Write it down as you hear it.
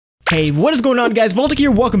Hey, what is going on guys? Voltic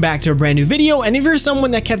here, welcome back to a brand new video. And if you're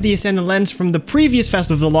someone that kept the Ascendant lens from the previous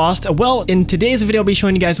Festival of the Lost, well, in today's video I'll be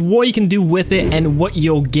showing you guys what you can do with it and what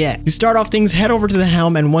you'll get. To start off things, head over to the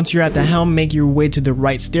helm, and once you're at the helm, make your way to the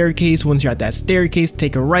right staircase. Once you're at that staircase,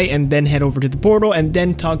 take a right and then head over to the portal and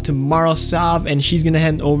then talk to Mara Sav, and she's gonna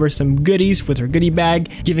hand over some goodies with her goodie bag,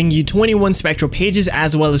 giving you 21 spectral pages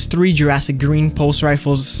as well as 3 Jurassic Green pulse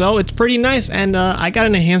rifles. So it's pretty nice, and I got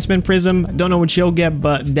an enhancement prism. Don't know what you'll get,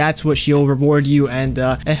 but that's what she'll reward you, and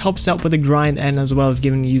it helps out with the grind and as well as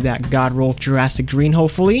giving you that god roll Jurassic Green,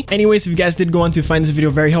 hopefully. Anyways, if you guys did go on to find this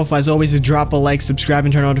video very helpful, as always, drop a like, subscribe,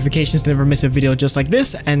 and turn on notifications to never miss a video just like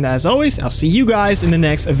this. And as always, I'll see you guys in the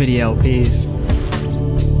next video. Peace.